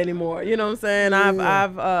do that anymore. You know what I'm saying?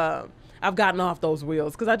 Yeah. I've gotten off those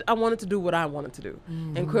wheels because I wanted to do what I wanted to do,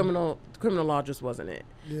 and criminal law just wasn't it.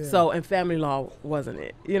 Yeah. So, and family law wasn't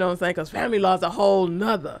it. You know what I'm saying? Because family law is a whole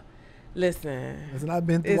nother. Listen, I've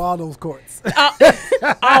been through all those courts.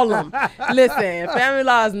 All of them. Listen, family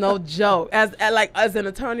law is no joke. As an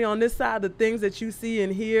attorney on this side, the things that you see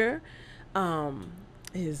and hear,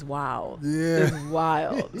 is wild. Yeah. It's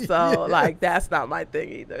wild. So that's not my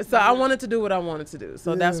thing either. So I wanted to do what I wanted to do.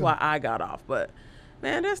 So that's why I got off. But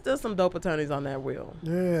man, there's still some dope attorneys on that wheel.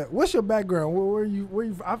 Yeah. What's your background? Where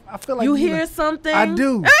you I feel like you hear something. I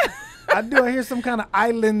do. I hear some kind of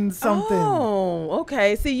island something. Oh,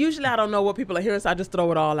 okay. See, usually I don't know what people are hearing, so I just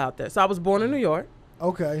throw it all out there. So I was born in New York.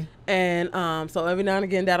 Okay. And so every now and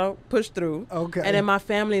again that'll push through. Okay. And then my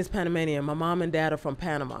family is Panamanian. My mom and dad are from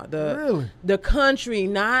Panama. The country,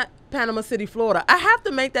 not Panama City, Florida. I have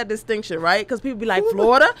to make that distinction, right? Because people be like,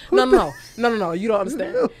 Florida? No. You don't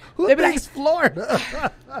understand. They be like,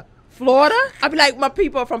 Florida. Florida? I be like, my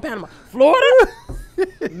people are from Panama. Florida?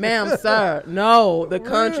 Ma'am, sir. No, the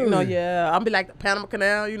country. Really? No, yeah. I'll be like the Panama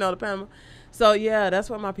Canal, the Panama. So yeah, that's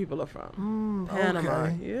where my people are from. Panama.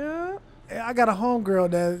 Okay. Yeah. I got a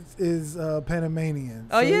homegirl that is Panamanian.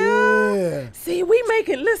 Oh, so yeah? See, we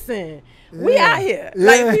out here. Yeah.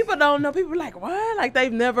 Like, people don't know. People are like, what? Like,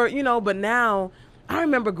 they've never, but now, I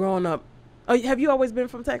remember growing up. Oh, have you always been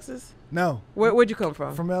from Texas? No. Where'd you come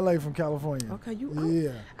from? From L.A., from California. Okay,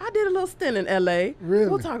 Yeah. I did a little stint in L.A. Really?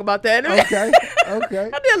 We'll talk about that. Okay.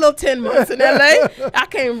 I did a little 10 months in L.A. I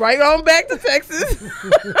came right on back to Texas.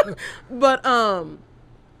 But,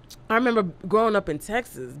 I remember growing up in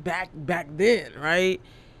Texas back then, right?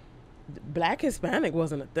 Black Hispanic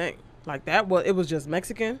wasn't a thing. Like that was, it was just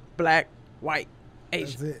Mexican, black, white,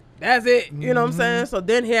 Asian. That's it. You know what I'm saying? So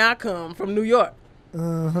then here I come from New York.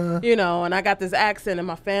 You know, and I got this accent, and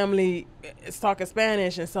my family is talking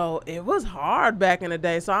Spanish, and so it was hard back in the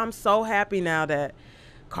day. So I'm so happy now that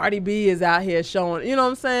Cardi B is out here showing, you know what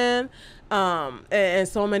I'm saying? And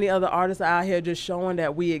so many other artists are out here just showing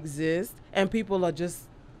that we exist, and people are just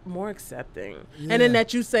more accepting. Yeah. And then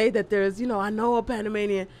that you say that there's, you know, I know a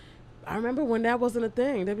Panamanian. I remember when that wasn't a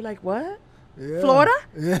thing. They'd be like, what? Yeah. Florida?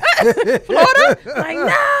 Yeah. Florida? Like,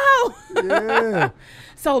 no. Yeah.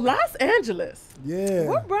 So Los Angeles. Yeah.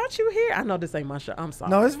 What brought you here? I know this ain't my show. I'm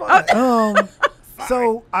sorry. No, it's fine.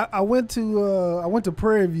 So I went to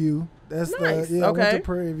Prairie View. That's nice. I went to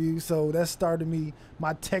Prairie View. So that started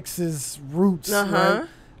my Texas roots, right?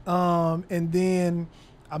 And then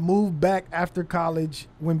I moved back after college,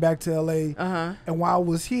 went back to LA. And while I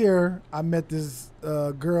was here, I met this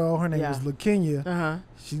girl. Her name was LaKenya.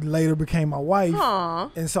 She later became my wife.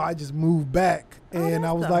 And so I just moved back, and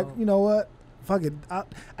I was like, you know what? Fuck it.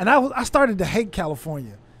 I started to hate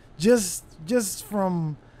California, just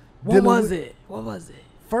from. What was it?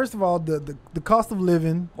 First of all, the cost of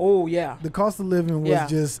living. Oh yeah. The cost of living was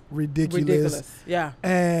just ridiculous. Yeah.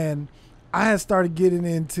 And I had started getting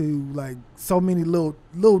into like so many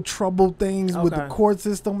little trouble things with the court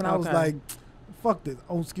system, and I was like, fuck this.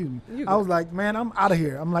 Oh, excuse me. I was like, man, I'm out of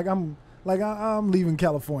here. I'm leaving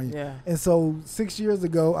California. Yeah. And so 6 years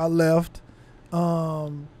ago, I left.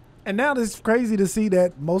 And now it's crazy to see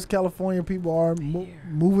that most California people are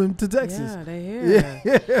moving to Texas. Yeah, they here.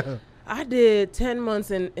 Yeah. I did 10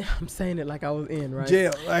 months in, I'm saying it like I was in, right?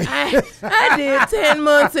 Jail. Like. I did 10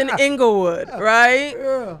 months in Inglewood, right?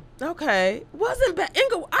 Yeah. Okay. Wasn't bad.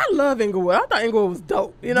 Inglewood, I love Inglewood. I thought Inglewood was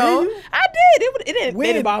dope, you know? Did you? I did. It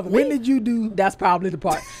didn't bother me. When did you do? That's probably the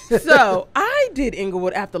part. So I did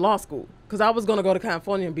Inglewood after law school because I was going to go to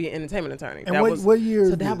California and be an entertainment attorney. And what year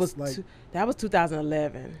so is that this? was that was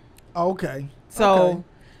 2011. Okay. So. Okay.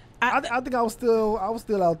 I think I was still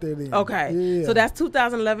out there then. Okay. Yeah. So that's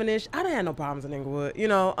 2011-ish. I didn't have no problems in Inglewood, you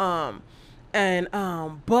know.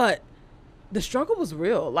 But the struggle was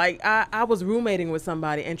real. Like I was roommating with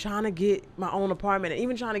somebody and trying to get my own apartment, and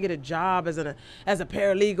even trying to get a job as a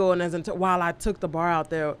paralegal and while I took the bar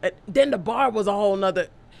out there. Then the bar was a whole nother.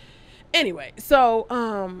 Anyway, so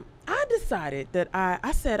I decided that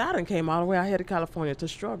I said I done came all the way out here to California to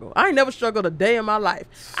struggle. I ain't never struggled a day in my life.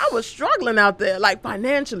 I was struggling out there, like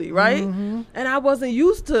financially, right? And I wasn't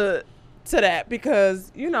used to that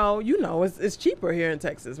because you know it's cheaper here in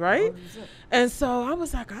Texas, right? 100%. And so I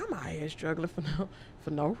was like, I'm out here struggling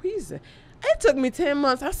for no reason. It took me 10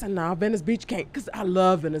 months. I said, nah, Venice Beach can't, because I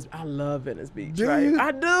love Venice Beach, right?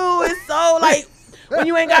 I do. It's so like when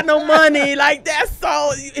you ain't got no money, like that's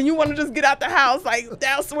so, and you want to just get out the house, like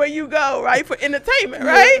that's where you go, right, for entertainment,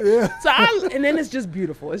 right? Yeah. So and then it's just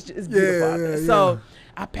beautiful. It's beautiful out there. So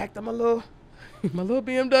I packed up my little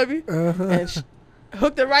BMW and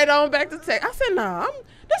hooked it right on back to Texas. I said, nah,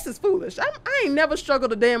 this is foolish. I ain't never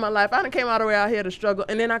struggled a day in my life. I done came all the way out here to struggle,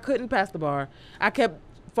 and then I couldn't pass the bar. I kept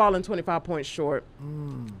falling 25 points short.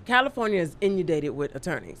 California is inundated with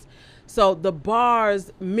attorneys. So the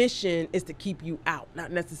bar's mission is to keep you out,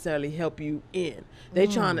 not necessarily help you in. They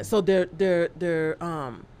trying to, so their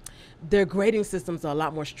grading systems are a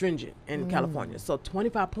lot more stringent in California. So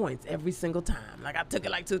 25 points every single time. Like I took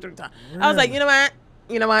it like 2-3 times. I was like, you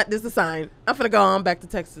know what? This is a sign. I'm finna go on back to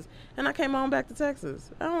Texas. And I came on back to Texas.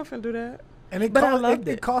 I don't finna do that. And it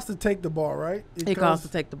costs to take the bar, right? It costs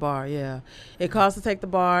to take the bar, yeah. It costs to take the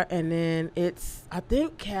bar, and then I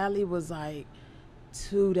think Cali was like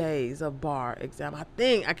 2 days of bar exam. I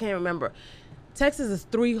can't remember. Texas is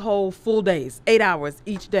 3 whole full days, 8 hours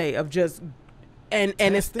each day of just, and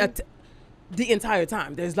it's the entire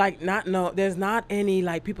time. There's like there's not any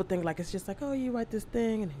like people think like it's just like, oh, you write this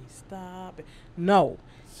thing and then you stop. No,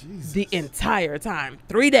 Jesus. The entire time,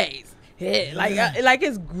 3 days. Yeah, like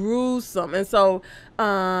it's gruesome. And so,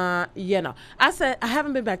 I said I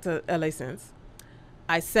haven't been back to LA since.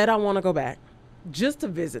 I said I want to go back just to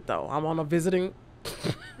visit though. I'm on a visiting.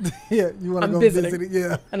 Yeah, you want to go visit it,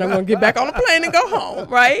 yeah. And I'm going to get back on a plane and go home,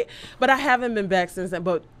 right? But I haven't been back since then.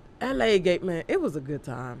 But LA, man, it was a good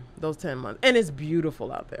time, those 10 months. And it's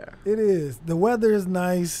beautiful out there. It is. The weather is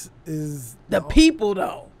nice. The people,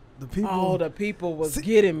 though. The people. Oh, the people was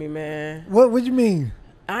getting me, man. What you mean?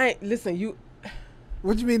 Listen,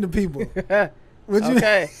 What you mean the people?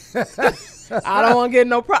 Okay. I don't want to get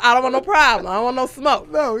I don't want no problem. I don't want no smoke.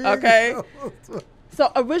 No. Okay. So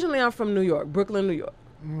originally I'm from New York, Brooklyn, New York.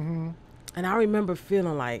 And I remember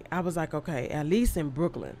feeling like, I was like, okay, at least in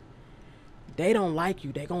Brooklyn, they don't like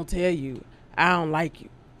you. They gonna tell you, I don't like you.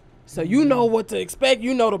 So you know what to expect.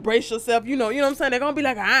 You know to brace yourself. You know what I'm saying? They're going to be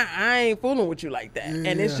like, I ain't fooling with you like that. Yeah.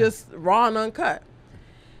 And it's just raw and uncut.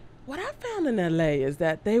 What I found in L.A. is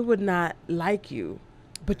that they would not like you.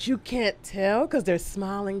 But you can't tell because they're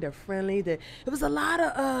smiling, they're friendly. It was a lot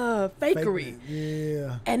of fakery.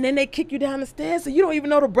 Yeah. And then they kick you down the stairs, so you don't even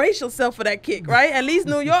know to brace yourself for that kick, right? At least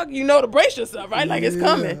New York, you know to brace yourself, right? Like it's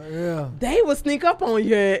coming. Yeah. They would sneak up on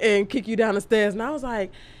you and kick you down the stairs. And I was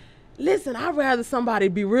like, listen, I'd rather somebody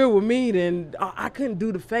be real with me than I couldn't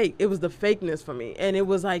do the fake. It was the fakeness for me. And it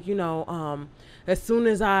was like, as soon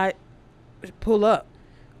as I pull up,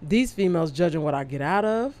 these females judging what I get out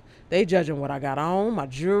of. They judging what I got on, my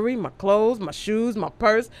jewelry, my clothes, my shoes, my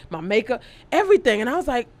purse, my makeup, everything. And I was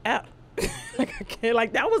like, like I can't,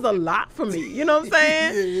 like that was a lot for me. You know what I'm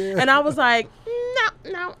saying? Yeah. And I was like,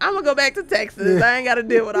 no, I'm gonna go back to Texas. Yeah. I ain't got to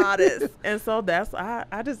deal with all this. And so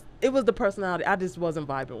it was the personality. I just wasn't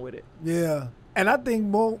vibing with it. Yeah. And I think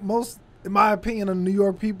most, in my opinion, of New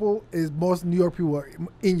York people is most New York people are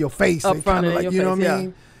in your face. Up front kinda in like, your know face, what I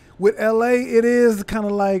mean? With LA, it is kind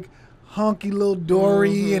of like hunky little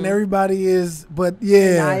Dory and everybody is, but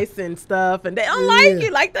yeah, nice and stuff, and they don't like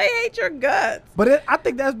you, like they hate your guts. But I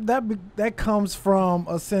think that comes from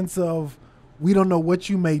a sense of we don't know what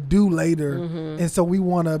you may do later, and so we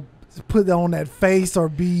want to put on that face or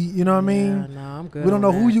be, you know what I mean? No, I'm good. We don't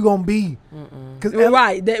know who you gonna be,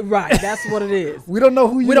 right. That's what it is. We don't know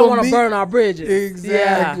who you. We don't want to burn our bridges.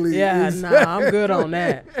 Exactly. I'm good on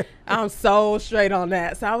that. I'm so straight on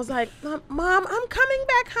that. So I was like, Mom, I'm coming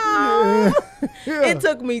back home. Yeah. It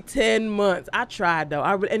took me 10 months. I tried though.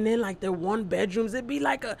 And then like the one bedrooms, it'd be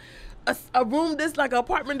like a room this, like an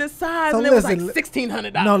apartment this size, So and it was like listen,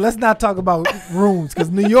 $1,600. No, let's not talk about rooms, because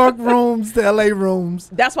New York rooms to LA rooms.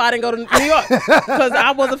 That's why I didn't go to New York, because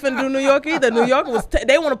I wasn't finna do New York either. New York was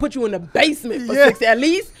they want to put you in the basement for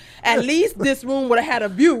 $60. At least this room would have had a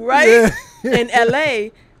view, right? Yeah. In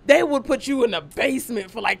LA, they would put you in the basement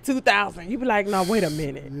for like $2,000. You'd be like, no, wait a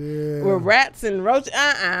minute. Yeah. With rats and roaches,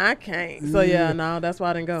 I can't. So no, that's why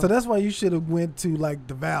I didn't go. So that's why you should have went to like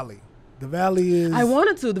the Valley. The Valley is. I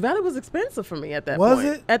wanted to. The Valley was expensive for me at that point. Was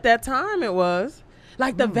it? At that time, it was.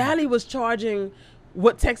 Like the Valley was charging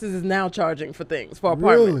what Texas is now charging for things, for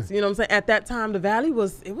apartments. Really? You know what I'm saying? At that time, the Valley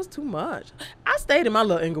was too much. I stayed in my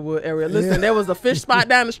little Inglewood area. Listen, there was a fish spot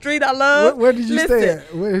down the street I loved. Where did you stay at?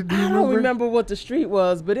 I don't remember what the street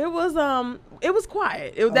was, but it was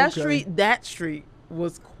quiet. That street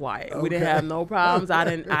was quiet. We didn't have no problems. I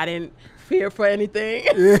didn't fear for anything.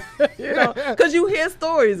 Because you hear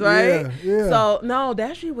stories, right? Yeah. So no,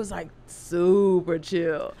 that street was like super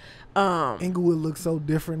chill. Inglewood looks so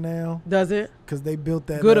different now. Does it? Because they built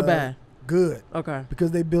that. Good or bad? Good. Okay.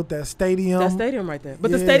 Because they built that stadium. That stadium right there.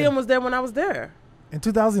 But the stadium was there when I was there. In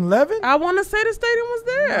 2011? I want to say the stadium was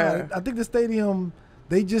there. I think the stadium,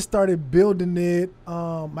 they just started building it.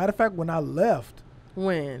 Matter of fact, when I left.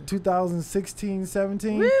 When? 2016,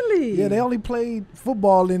 17. Really? Yeah, they only played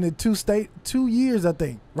football in the 2 years, I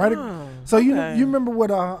think. Right. Oh, so you remember what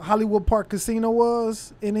Hollywood Park Casino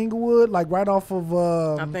was in Inglewood, like right off of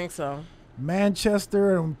I think so.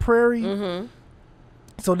 Manchester and Prairie. Mm-hmm.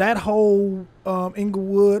 So that whole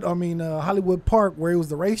Hollywood Park, where it was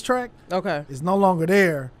the racetrack, is no longer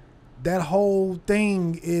there. That whole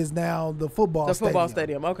thing is now the football stadium. Football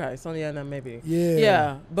stadium. Okay. So no, maybe. Yeah.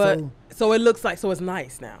 Yeah. But so it looks like, so it's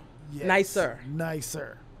nice now. Yes,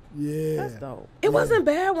 nicer. Yeah. That's dope. It wasn't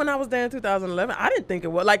bad when I was there in 2011. I didn't think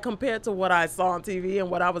it was, like, compared to what I saw on TV and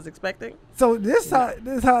what I was expecting. So this how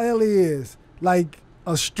LA is. Like,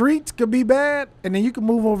 a street could be bad, and then you can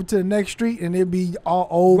move over to the next street, and it'd be all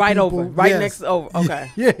old people. Next over. Okay.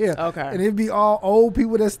 Yeah. Okay. And it'd be all old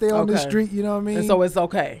people that stay on the street, you know what I mean? And so it's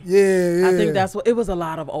okay. Yeah. I think that's what, it was a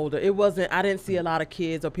lot of older. I didn't see a lot of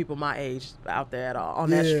kids or people my age out there at all on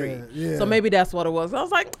that street. Yeah. So maybe that's what it was. I was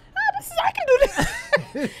like, I can do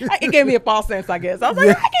this. It gave me a false sense, I guess. I was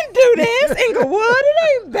like, I can do this. Inglewood,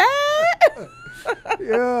 it ain't bad.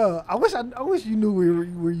 Yeah. I wish you knew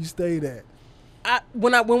where you stayed at.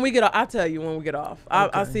 When we get off, I'll tell you when we get off.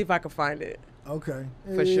 I'll see if I can find it. Okay.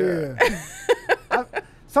 For sure.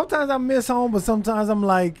 Sometimes I miss home, but sometimes I'm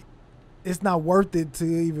like, it's not worth it to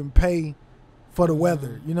even pay for the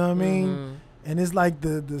weather. You know what I mean? Mm-hmm. And it's like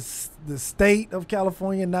the state of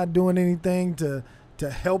California not doing anything to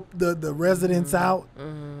help the residents out.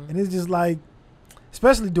 Mm-hmm. And it's just like,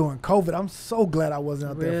 especially during COVID, I'm so glad I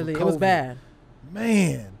wasn't out there for COVID. It was bad.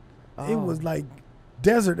 Man, it was like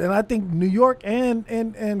desert. And I think New York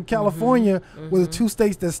and California were the two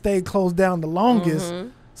states that stayed closed down the longest.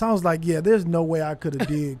 So I was like, yeah, there's no way I could have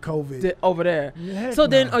did COVID over there. Heck So no.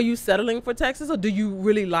 then, are you settling for Texas, or do you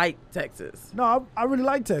really like Texas? No, I really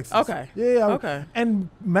like Texas. Okay. Yeah. Okay. And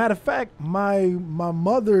matter of fact, my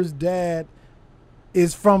mother's dad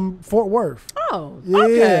is from Fort Worth. Oh, Yeah,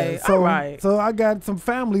 okay. so, All right. So I got some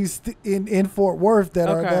families in Fort Worth that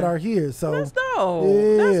are here. So that's dope.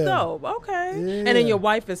 Yeah. That's dope. Okay. Yeah. And then your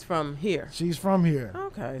wife is from here. She's from here.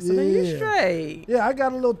 Okay. So then you're straight. Yeah, I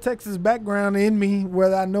got a little Texas background in me,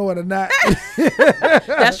 whether I know it or not.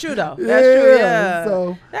 That's true, though. That's true. Yeah.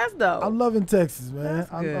 So that's dope. I'm loving Texas, man. That's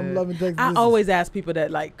good. I'm loving Texas. I always ask people that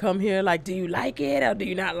like come here, like, do you like it or do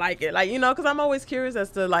you not like it? Like, you know, because I'm always curious as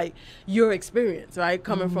to like your experience, right?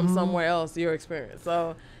 Coming from somewhere else, your experience.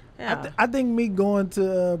 So, yeah. I think me going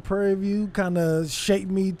to Prairie View kind of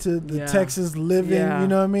shaped me to the Texas living. Yeah. You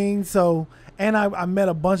know what I mean? So, and I met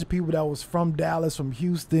a bunch of people that was from Dallas, from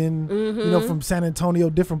Houston, you know, from San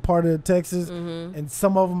Antonio, different part of Texas. And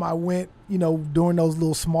some of them I went, you know, during those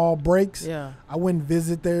little small breaks. Yeah. I went and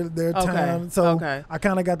visit their town. So I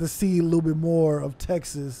kind of got to see a little bit more of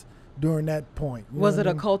Texas during that point. Was it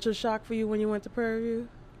a culture shock for you when you went to Prairie View?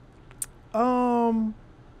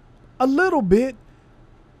 A little bit,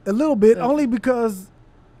 only because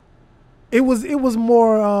it was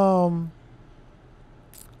more.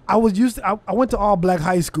 I was used to. I went to all black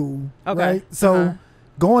high school, right? So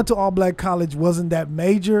going to all black college wasn't that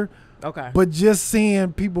major. Okay. But just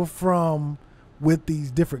seeing people with these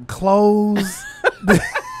different clothes, that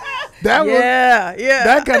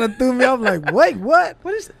kind of threw me off. Like, wait, what?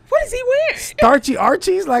 What is he wearing? Starchy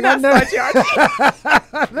Archies? Like I never.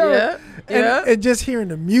 Starchy Archie. And just hearing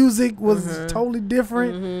the music was totally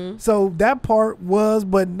different. So that part was,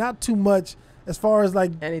 but not too much as far as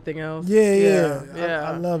like anything else. Yeah.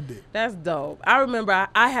 I loved it. That's dope. I remember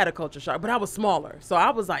I had a culture shock, but I was smaller. So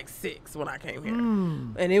I was like 6 when I came here.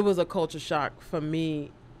 And it was a culture shock for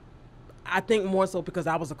me. I think more so because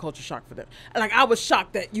I was a culture shock for them. Like, I was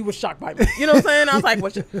shocked that you were shocked by me. You know what I'm saying? I was like,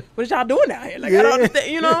 what y'all doing down here? Like, I don't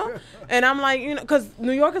understand, you know? And I'm like, you know, because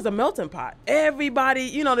New York is a melting pot. Everybody,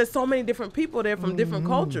 you know, there's so many different people there from different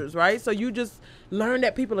cultures, right? So you just learn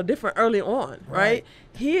that people are different early on, right?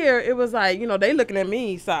 Here, it was like, you know, they looking at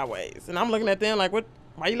me sideways. And I'm looking at them like, what?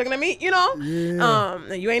 Why you looking at me? You know?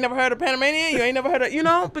 You ain't never heard of Panamanian? You ain't never heard of, you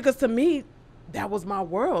know? Because to me, that was my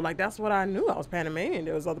world. Like, that's what I knew. I was Panamanian.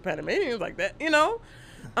 There was other Panamanians like that, you know?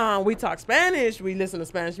 We talk Spanish. We listen to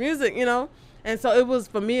Spanish music, you know? And so it was,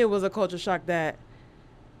 for me, it was a culture shock that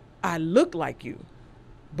I looked like you.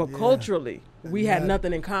 But culturally, we had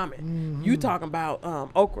nothing in common. You talking about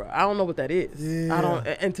okra. I don't know what that is. I don't,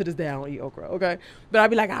 and to this day, I don't eat okra, okay? But I'd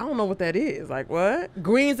be like, I don't know what that is. Like, what?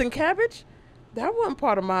 Greens and cabbage? That wasn't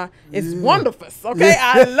part of my, it's wonderful, okay?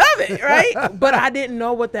 I love it, right? But I didn't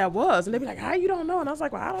know what that was. And they'd be like, how you don't know? And I was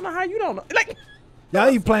like, well, I don't know how you don't know. Like, y'all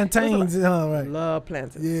eat plantains, right? Love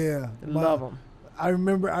plantains. Yeah. Love them. I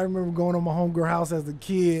remember going to my homegirl house as a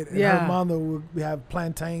kid, and her mother would have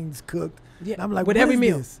plantains cooked. Yeah. And I'm like, with every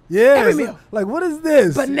meal. This? Yeah. Every meal. Like, what is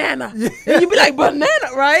this? Banana. Yeah. And you'd be like,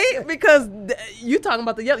 banana, right? Because you talking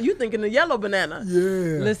about the yellow, you thinking the yellow banana.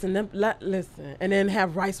 Yeah. Listen. And then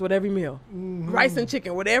have rice with every meal. Rice and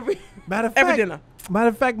chicken with every dinner. Matter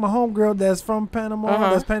of fact, my homegirl that's from Panama,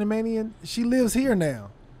 that's Panamanian, she lives here now.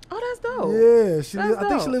 Oh, that's dope. Yeah. I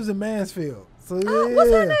think she lives in Mansfield. So,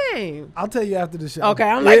 what's her name? I'll tell you after the show. Okay,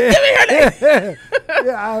 I'm like, give me her name.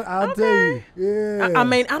 I'll tell you. Yeah. I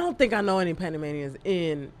mean, I don't think I know any Panamanians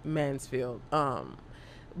in Mansfield.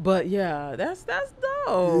 But yeah, that's dope.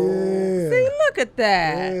 Yeah. See, look at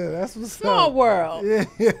that. Yeah, that's what's Small world. Yeah.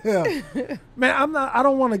 Man, I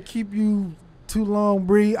don't want to keep you too long,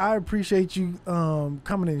 Bri. I appreciate you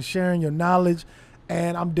coming and sharing your knowledge,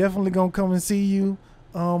 and I'm definitely gonna come and see you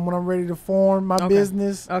when I'm ready to form my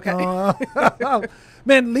business. Okay.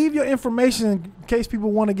 Man, leave your information in case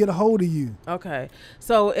people want to get a hold of you. Okay.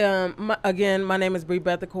 So, again, my name is Bri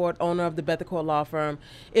Bethancourt, owner of the Bethancourt Law Firm.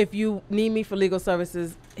 If you need me for legal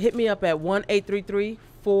services, hit me up at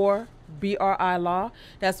 1-833-4-BRI-LAW.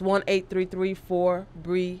 That's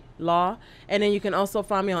 1-833-4-BRI-LAW. And then you can also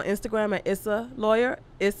find me on Instagram at Issa Lawyer,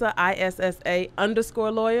 Issa,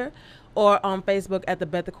 ISSA_lawyer. Or on Facebook at the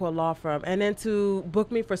Bethancourt Law Firm. And then to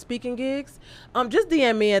book me for speaking gigs, just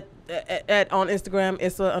DM me at on Instagram,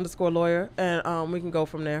 Issa_lawyer, and we can go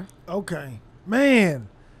from there. Okay. Man,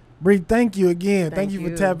 Bri, thank you again. Thank you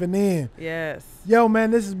for tapping in. Yes. Yo,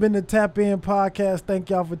 man, this has been the Tap In Podcast. Thank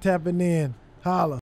y'all for tapping in. Holla.